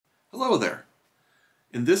Hello there.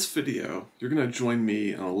 In this video, you're going to join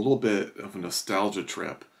me on a little bit of a nostalgia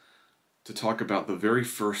trip to talk about the very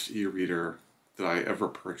first e-reader that I ever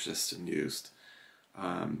purchased and used.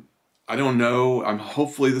 I don't know,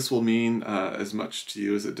 hopefully this will mean as much to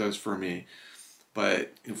you as it does for me,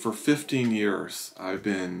 but for 15 years I've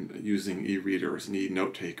been using e-readers and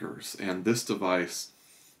e-note takers, and this device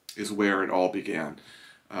is where it all began.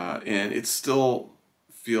 And it still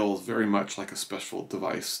feels very much like a special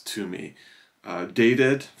device to me.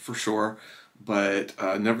 Dated for sure, but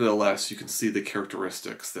nevertheless you can see the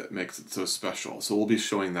characteristics that makes it so special. So we'll be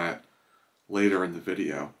showing that later in the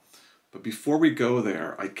video. But before we go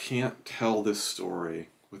there, I can't tell this story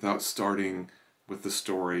without starting with the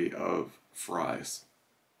story of Fry's.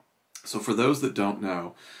 So for those that don't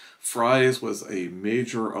know, Fry's was a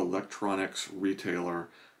major electronics retailer,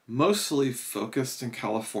 mostly focused in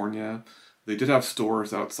California. They did have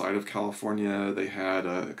stores outside of California. They had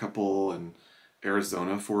a couple in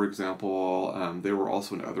Arizona, for example. They were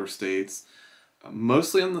also in other states,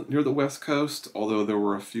 mostly near the West Coast, although there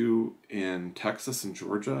were a few in Texas and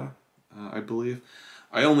Georgia, I believe.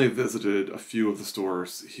 I only visited a few of the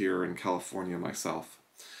stores here in California myself.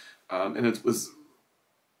 And it was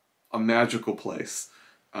a magical place.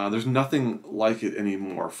 There's nothing like it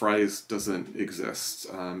anymore. Fry's doesn't exist.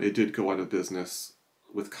 It did go out of business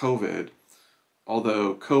with COVID,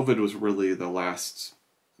 although COVID was really the last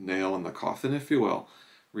nail in the coffin, if you will,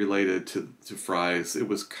 related to Fry's. It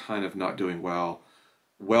was kind of not doing well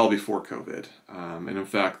before COVID. And in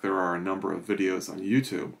fact, there are a number of videos on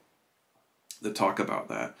YouTube that talk about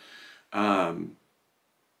that. And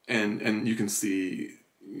you can see,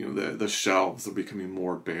 the shelves are becoming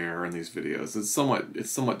more bare in these videos.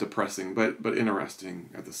 It's somewhat depressing, but interesting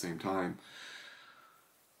at the same time.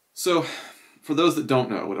 So for those that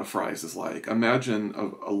don't know what a Fry's is like, imagine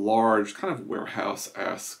a large kind of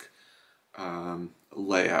warehouse-esque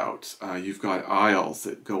layout. You've got aisles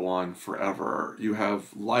that go on forever. You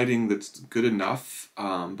have lighting that's good enough,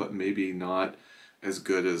 but maybe not as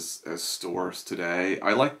good as stores today.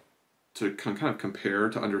 I like to kind of compare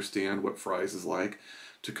to understand what Fry's is like,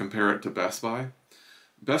 to compare it to Best Buy.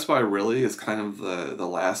 Best Buy really is kind of the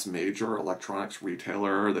last major electronics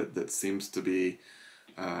retailer that seems to be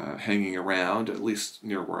hanging around, at least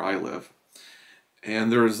near where I live.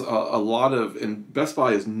 And there's a lot of, and Best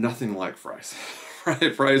Buy is nothing like Fry's.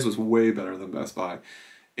 Fry's was way better than Best Buy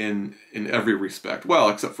in every respect. Well,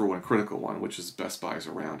 except for one critical one, which is Best Buy's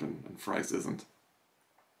around and Fry's isn't.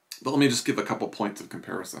 But let me just give a couple points of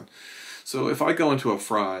comparison. So if I go into a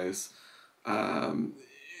Fry's,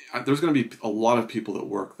 there's going to be a lot of people that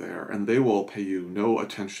work there, and they will pay you no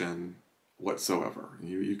attention whatsoever.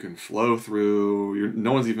 You can flow through.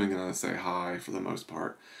 No one's even going to say hi for the most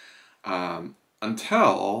part,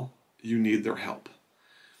 until you need their help.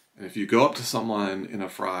 And if you go up to someone in a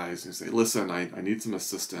Fry's and you say, "Listen, I need some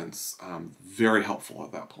assistance," very helpful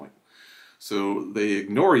at that point. So they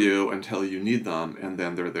ignore you until you need them, and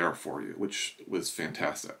then they're there for you, which was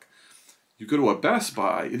fantastic. You go to a Best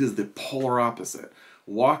Buy, it is the polar opposite.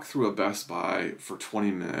 Walk through a Best Buy for 20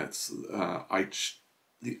 minutes.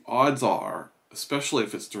 The odds are, especially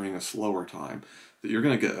if it's during a slower time, that you're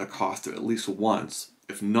going to get accosted at least once,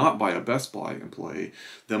 if not by a Best Buy employee,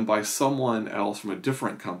 then by someone else from a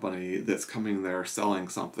different company that's coming there selling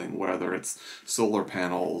something, whether it's solar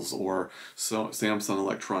panels or Samsung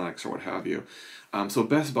Electronics or what have you. So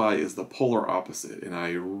Best Buy is the polar opposite, and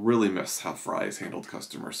I really miss how Fry's handled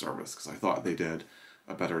customer service because I thought they did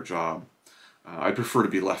a better job. I prefer to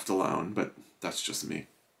be left alone, but that's just me.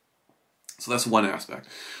 So that's one aspect.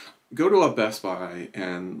 Go to a Best Buy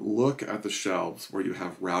and look at the shelves where you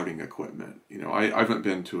have routing equipment. I haven't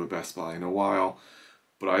been to a Best Buy in a while,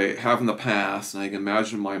 but I have in the past, and I can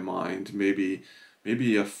imagine in my mind maybe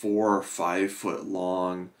a 4 or 5 foot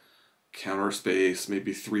long counter space,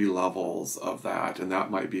 maybe 3 levels of that, and that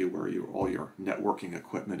might be where all your networking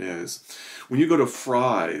equipment is. When you go to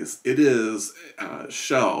Fry's, it is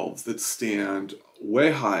shelves that stand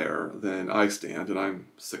way higher than I stand, and I'm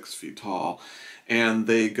 6 feet tall, and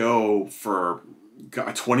they go for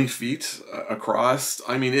 20 feet across.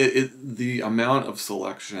 I mean, the amount of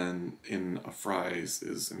selection in a Fry's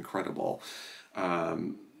is incredible.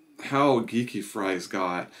 How geeky Fry's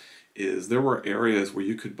got is there were areas where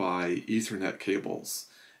you could buy Ethernet cables,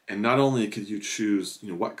 and not only could you choose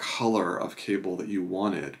what color of cable that you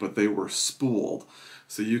wanted, but they were spooled,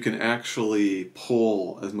 so you can actually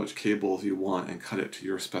pull as much cable as you want and cut it to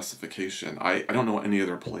your specification. I don't know any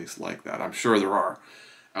other place like that. I'm sure there are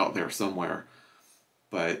out there somewhere,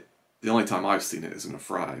 but the only time I've seen it is in a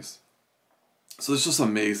Fry's. So it's just an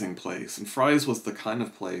amazing place, and Fry's was the kind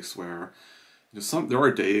of place where There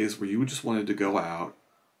are days where you just wanted to go out,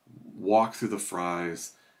 walk through the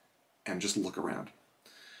Fry's, and just look around.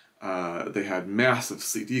 They had massive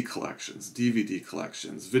CD collections, DVD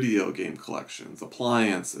collections, video game collections,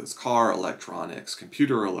 appliances, car electronics,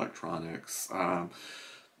 computer electronics,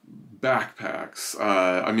 backpacks.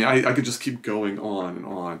 I mean, I could just keep going on and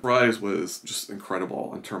on. Fry's was just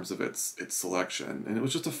incredible in terms of its selection, and it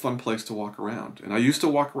was just a fun place to walk around. And I used to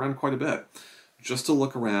walk around quite a bit, just to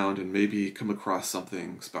look around and maybe come across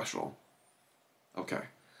something special. Okay,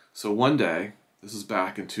 so one day, this is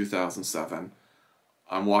back in 2007,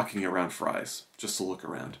 I'm walking around Fry's just to look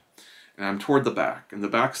around. And I'm toward the back, and the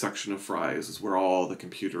back section of Fry's is where all the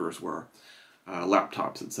computers were,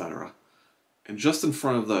 laptops, etc. And just in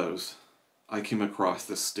front of those, I came across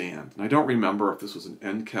this stand. And I don't remember if this was an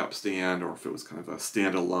end cap stand or if it was kind of a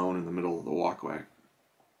stand-alone in the middle of the walkway.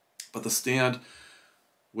 But the stand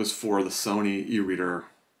was for the Sony eReader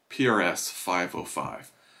PRS-505.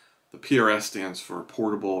 The PRS stands for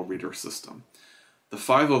Portable Reader System. The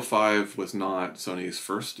 505 was not Sony's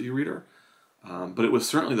first e-reader, but it was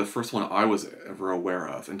certainly the first one I was ever aware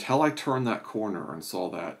of. Until I turned that corner and saw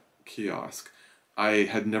that kiosk, I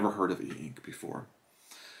had never heard of eInk before.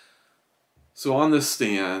 So on this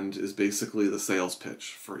stand is basically the sales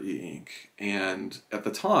pitch for eInk, and at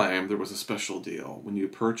the time there was a special deal. When you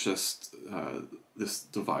purchased this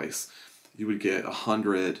device, you would get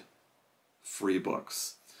 100 free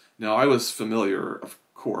books. Now I was familiar, of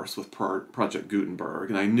course, with Project Gutenberg,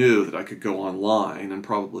 and I knew that I could go online and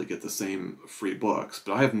probably get the same free books,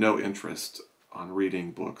 but I have no interest on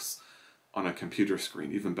reading books on a computer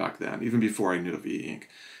screen, even back then, even before I knew of eInk.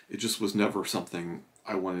 It just was never something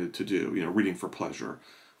I wanted to do, reading for pleasure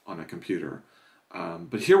on a computer.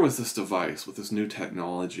 But here was this device with this new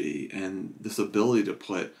technology and this ability to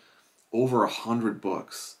put over 100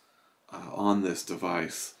 books on this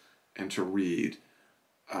device and to read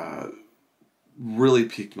really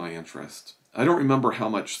piqued my interest. I don't remember how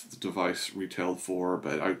much the device retailed for,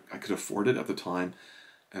 but I could afford it at the time,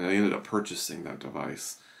 and I ended up purchasing that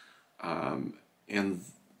device. And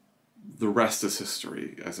the rest is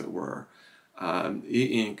history, as it were.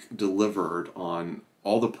 eInk delivered on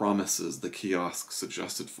all the promises the kiosk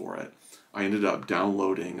suggested for it. I ended up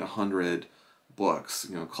downloading 100 books,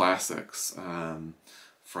 classics,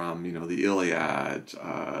 from the Iliad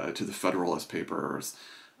to the Federalist Papers,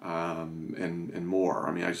 and more.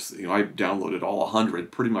 I mean, I downloaded all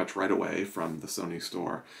 100 pretty much right away from the Sony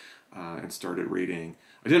store and started reading.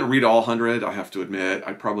 I didn't read all 100, I have to admit.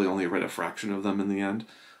 I probably only read a fraction of them in the end.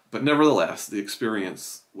 But nevertheless, the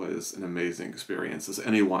experience was an amazing experience, as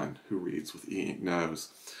anyone who reads with eInk knows.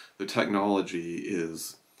 The technology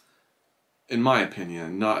is, in my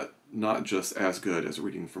opinion, not just as good as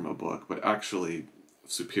reading from a book, but actually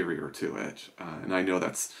superior to it. And I know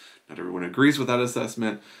that's not everyone agrees with that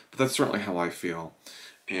assessment, but that's certainly how I feel.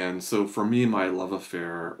 And so for me, my love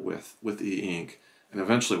affair with eInk, and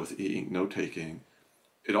eventually with eInk note-taking,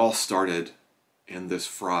 it all started in this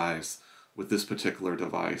Fry's with this particular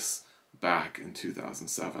device back in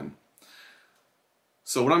 2007.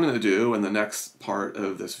 So what I'm going to do in the next part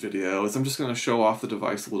of this video is I'm just going to show off the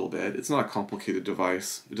device a little bit. It's not a complicated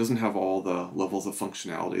device. It doesn't have all the levels of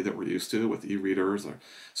functionality that we're used to with e-readers, or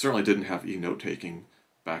certainly didn't have e-note-taking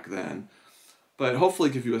back then. But hopefully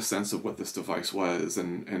give you a sense of what this device was,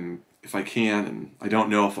 and if I can, and I don't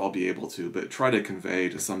know if I'll be able to, but try to convey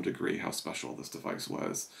to some degree how special this device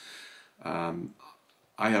was.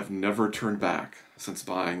 I have never turned back since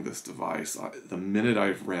buying this device. The minute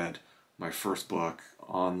I've read my first book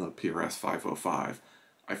on the PRS-505,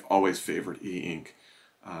 I've always favored eInk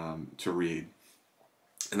to read,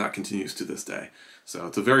 and that continues to this day. So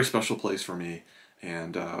it's a very special place for me,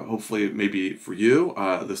 and hopefully maybe for you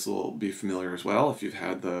this will be familiar as well if you've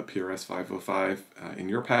had the PRS-505 in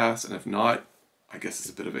your past, and if not, I guess it's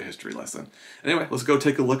a bit of a history lesson. Anyway, let's go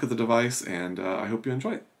take a look at the device, and I hope you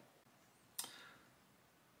enjoy it.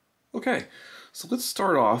 Okay, so let's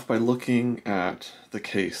start off by looking at the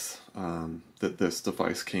case that this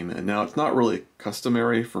device came in. Now, it's not really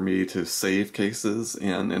customary for me to save cases,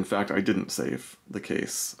 and in fact, I didn't save the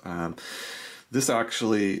case. This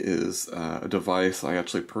actually is a device I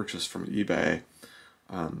actually purchased from eBay.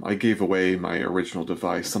 I gave away my original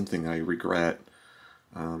device, something I regret,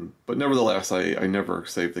 but nevertheless, I never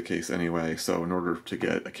saved the case anyway, so in order to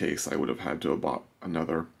get a case, I would have had to have bought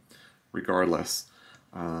another regardless.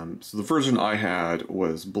 So the version I had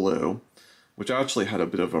was blue, which actually had a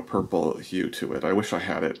bit of a purple hue to it. I wish I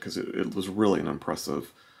had it because it was really an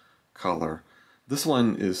impressive color. This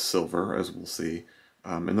one is silver, as we'll see,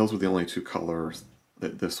 and those were the only two colors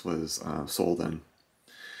that this was sold in.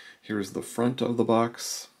 Here's the front of the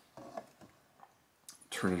box.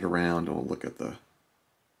 turn it around and we'll look at the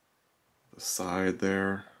side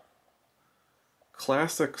there.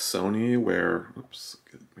 Classic Sony where, oops,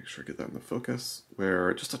 make sure I get that in the focus,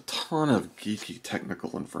 where just a ton of geeky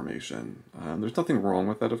technical information. There's nothing wrong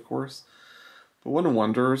with that, of course, but one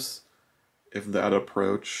wonders if that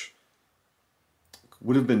approach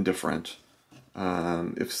would have been different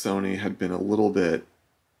if Sony had been a little bit,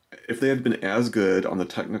 if they had been as good on the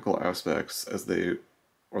technical aspects as they,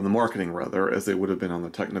 or the marketing rather, as they would have been on the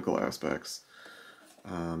technical aspects.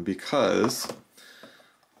 Because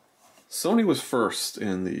Sony was first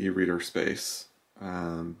in the e-reader space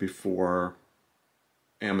before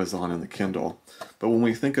Amazon and the Kindle. But when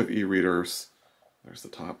we think of e-readers, there's the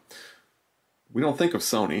top, we don't think of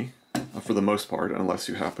Sony for the most part, unless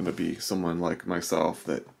you happen to be someone like myself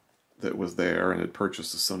that was there and had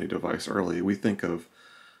purchased a Sony device early. We think of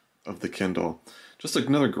the Kindle. Just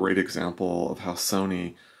another great example of how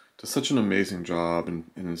Sony does such an amazing job and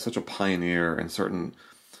is such a pioneer in certain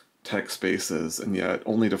tech spaces, and yet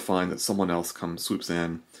only to find that someone else swoops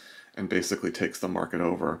in and basically takes the market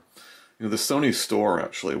over. You know, the Sony store,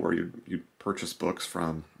 actually, where you purchase books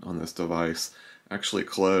from on this device, actually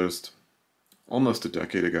closed almost a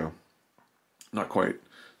decade ago. Not quite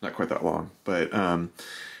that long, but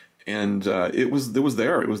it was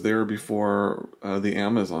there. It was there before the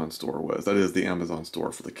Amazon store was. That is the Amazon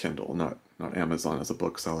store for the Kindle, not Amazon as a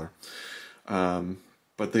bookseller.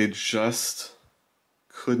 But they just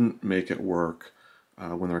couldn't make it work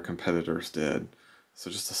when their competitors did. So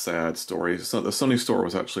just a sad story. So the Sony store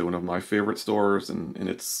was actually one of my favorite stores, and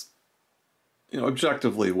it's, you know,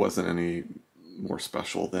 objectively wasn't any more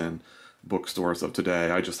special than bookstores of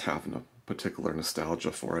today. I just have a particular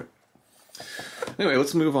nostalgia for it. Anyway,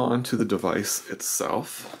 let's move on to the device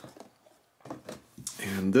itself.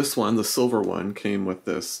 And this one, the silver one, came with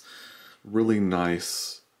this really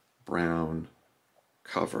nice brown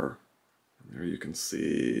cover. And there you can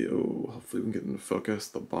see, oh, hopefully we can get into focus,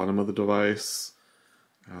 the bottom of the device.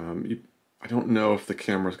 I don't know if the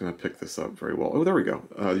camera's going to pick this up very well. Oh, there we go.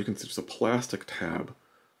 You can see just a plastic tab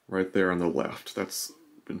right there on the left. That's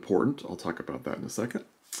important. I'll talk about that in a second.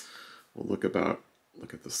 We'll look at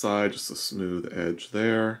the side, just a smooth edge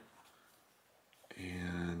there.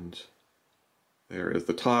 And there is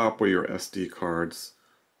the top where your SD cards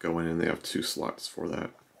go in, and they have 2 slots for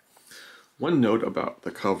that. One note about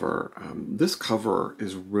the cover, this cover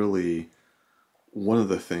is really one of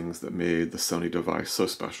the things that made the Sony device so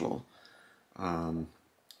special.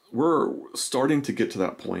 We're starting to get to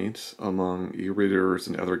that point among e-readers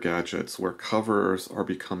and other gadgets where covers are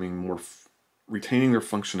becoming more, retaining their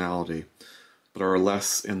functionality, but are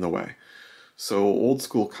less in the way. So old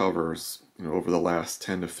school covers, you know, over the last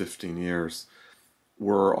 10 to 15 years,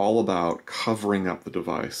 were all about covering up the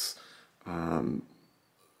device,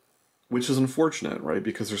 which is unfortunate, right?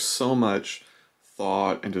 Because there's so much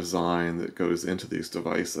thought and design that goes into these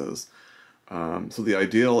devices. So the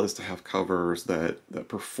ideal is to have covers that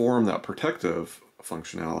perform that protective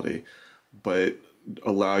functionality, but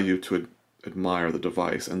allow you to admire the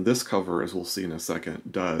device. And this cover, as we'll see in a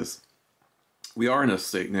second, does. We are in a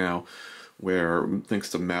state now where, thanks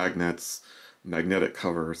to magnets, magnetic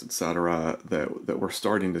covers, etc., that we're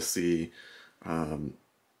starting to see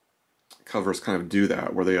covers kind of do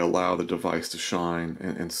that, where they allow the device to shine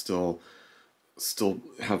and still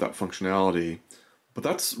have that functionality. But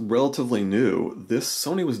that's relatively new.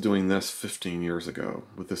 Sony was doing this 15 years ago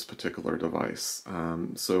with this particular device.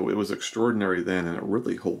 So it was extraordinary then, and it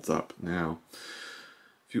really holds up now.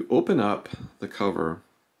 If you open up the cover,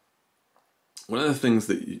 one of the things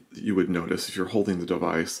that you would notice if you're holding the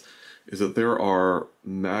device is that there are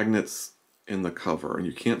magnets in the cover, and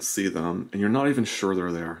you can't see them, and you're not even sure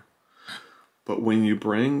they're there. But when you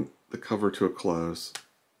bring the cover to a close,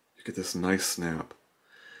 you get this nice snap.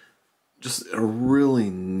 Just a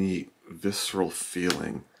really neat, visceral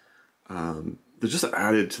feeling that just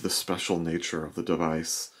added to the special nature of the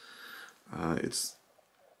device. And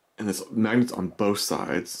it's magnets on both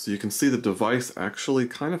sides, so you can see the device actually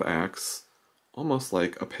kind of acts almost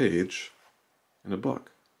like a page in a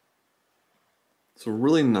book. So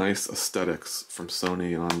really nice aesthetics from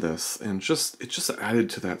Sony on this, and it just added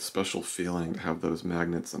to that special feeling to have those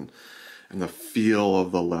magnets and the feel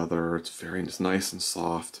of the leather. It's nice and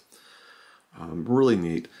soft. Really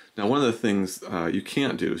neat. Now, one of the things you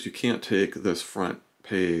can't do is you can't take this front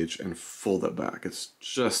page and fold it back. It's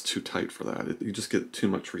just too tight for that. You just get too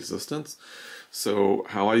much resistance. So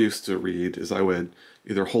how I used to read is I would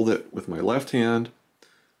either hold it with my left hand,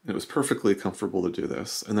 and it was perfectly comfortable to do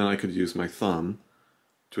this, and then I could use my thumb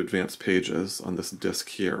to advance pages on this disc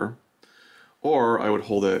here, or I would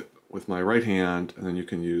hold it with my right hand, and then you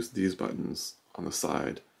can use these buttons on the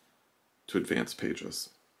side to advance pages.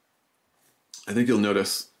 I think you'll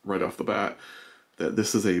notice right off the bat that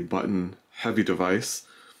this is a button-heavy device.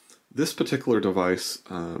 This particular device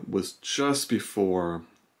was just before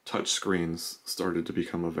touchscreens started to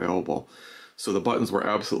become available, so the buttons were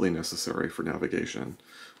absolutely necessary for navigation.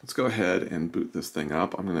 Let's go ahead and boot this thing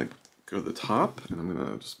up. I'm going to go to the top, and I'm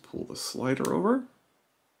going to just pull the slider over.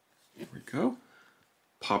 There we go.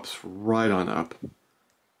 Pops right on up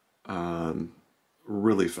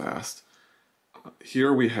really fast.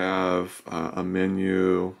 Here we have a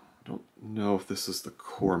menu. I don't know if this is the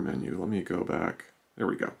core menu. Let me go back. There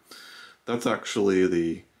we go. That's actually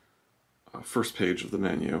the first page of the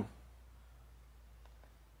menu.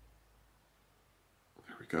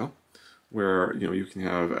 There we go. Where you can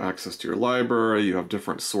have access to your library. You have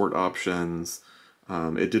different sort options.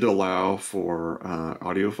 It did allow for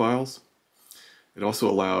audio files. It also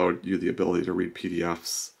allowed you the ability to read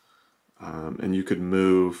PDFs, and you could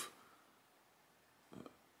move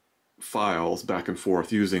files back and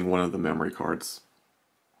forth using one of the memory cards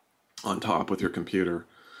on top with your computer.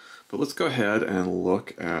 But let's go ahead and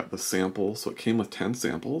look at the samples. So it came with 10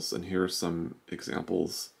 samples, and here's some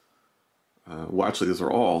examples. Well, actually, these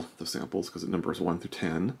are all the samples because it numbers 1 through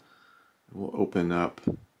 10. And we'll open up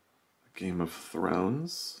Game of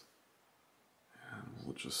Thrones. And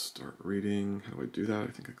we'll just start reading. How do I do that? I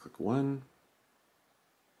think I click 1.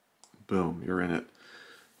 Boom, you're in it.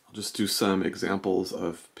 I'll just do some examples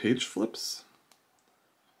of page flips.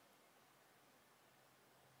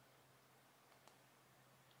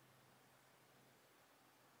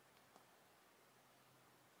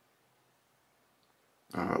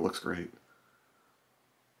 It looks great.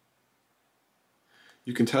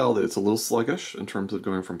 You can tell that it's a little sluggish in terms of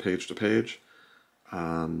going from page to page. There's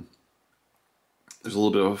a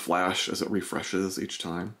little bit of a flash as it refreshes each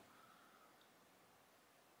time.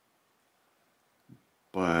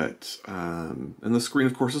 But, and the screen,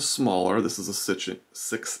 of course, is smaller. This is a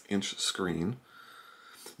 6-inch screen.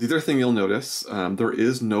 The other thing you'll notice, there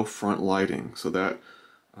is no front lighting, so that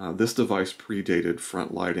this device predated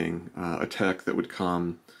front lighting, a tech that would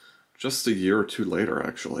come just a year or two later,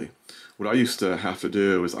 actually. What I used to have to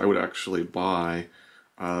do is I would actually buy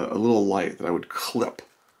a little light that I would clip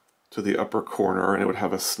to the upper corner, and it would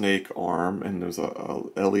have a snake arm, and there's a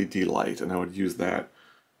LED light, and I would use that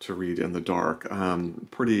to read in the dark.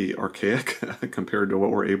 Pretty archaic compared to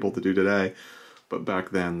what we're able to do today, but back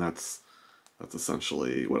then that's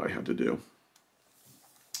essentially what I had to do.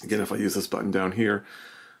 Again, if I use this button down here,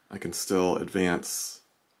 I can still advance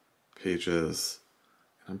pages.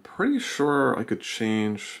 I'm pretty sure I could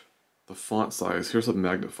change the font size. Here's a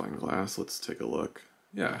magnifying glass. Let's take a look.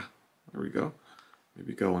 Yeah, there we go.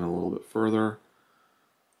 Maybe go in a little bit further.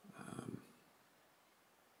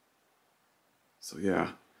 So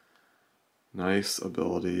yeah, nice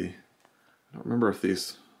ability. I don't remember if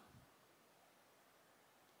these...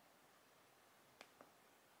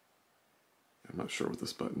 I'm not sure what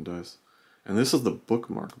this button does. And this is the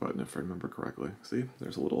bookmark button, if I remember correctly. See,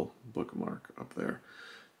 there's a little bookmark up there.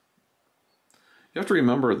 You have to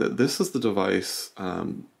remember that this is the device,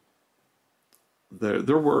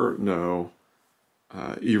 there were no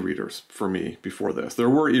e-readers for me before this. There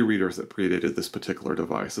were e-readers that predated this particular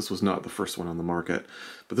device. This was not the first one on the market,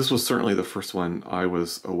 but this was certainly the first one I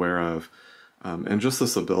was aware of. And just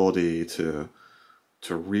this ability to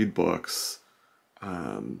read books.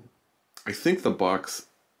 I think the box,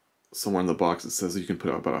 somewhere in the box, it says you can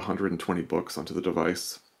put about 120 books onto the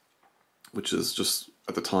device, which is just,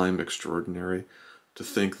 at the time, extraordinary to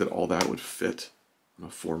think that all that would fit in a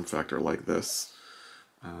form factor like this.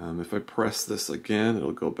 If I press this again,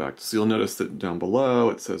 it'll go back. So you'll notice that down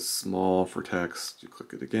below it says small for text. You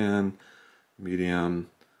click it again,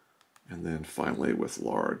 medium, and then finally with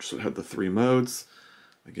large. So it had the 3 modes.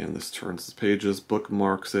 Again, this turns the pages,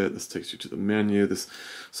 bookmarks it. This takes you to the menu.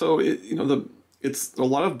 So it's a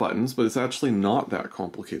lot of buttons, but it's actually not that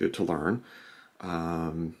complicated to learn.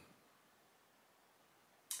 And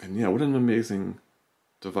yeah, what an amazing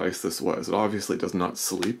device this was. It obviously does not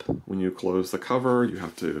sleep when you close the cover. You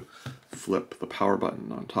have to flip the power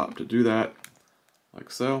button on top to do that,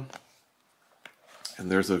 like so.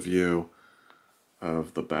 And there's a view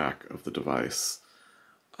of the back of the device.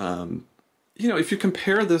 If you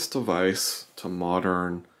compare this device to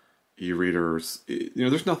modern e-readers,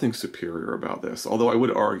 there's nothing superior about this, although I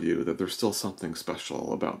would argue that there's still something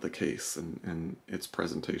special about the case and its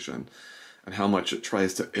presentation and how much it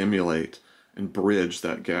tries to emulate and bridge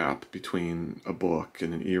that gap between a book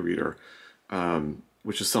and an e-reader,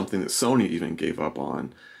 which is something that Sony even gave up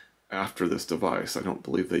on after this device. I don't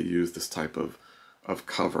believe they used this type of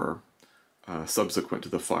cover subsequent to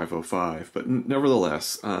the 505. But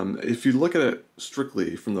nevertheless, if you look at it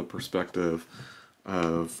strictly from the perspective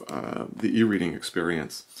of the e-reading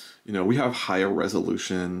experience, you know, we have higher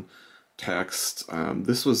resolution text.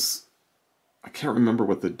 This was, I can't remember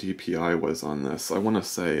what the DPI was on this. I want to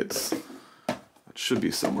say it should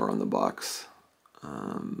be somewhere on the box.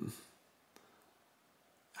 I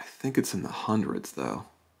think it's in the hundreds though.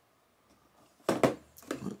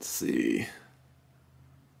 Let's see.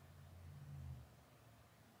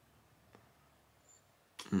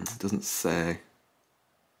 It doesn't say,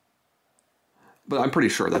 but I'm pretty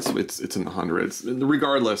sure it's in the hundreds.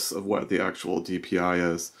 Regardless of what the actual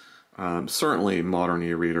DPI is, certainly modern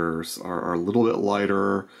e-readers are a little bit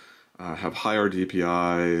lighter, have higher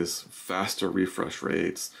DPIs, faster refresh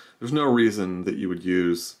rates. There's no reason that you would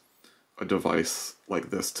use a device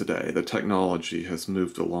like this today. The technology has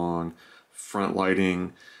moved along, front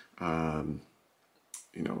lighting, you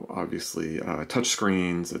know, obviously touch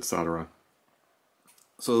screens, etc.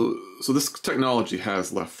 So this technology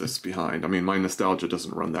has left this behind. I mean, my nostalgia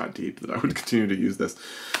doesn't run that deep that I would continue to use this.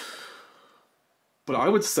 But I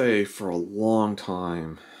would say for a long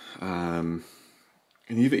time, and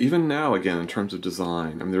even now, again, in terms of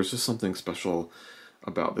design, I mean, there's just something special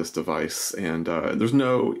about this device. And there's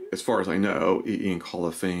no, as far as I know, eInk Hall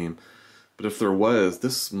of Fame. But if there was,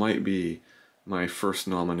 this might be my first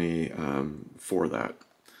nominee for that.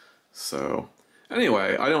 So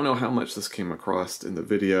anyway, I don't know how much this came across in the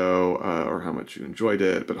video or how much you enjoyed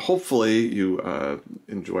it, but hopefully you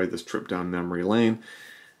enjoyed this trip down memory lane.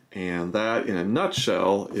 And that, in a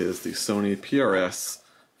nutshell, is the Sony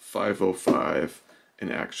PRS-505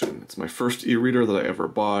 in action. It's my first e-reader that I ever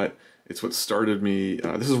bought. It's what started me,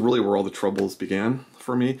 this is really where all the troubles began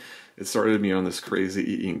for me. It started me on this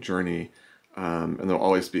crazy e-ink journey, and there'll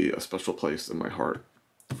always be a special place in my heart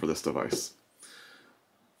for this device.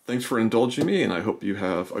 Thanks for indulging me, and I hope you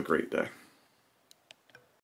have a great day.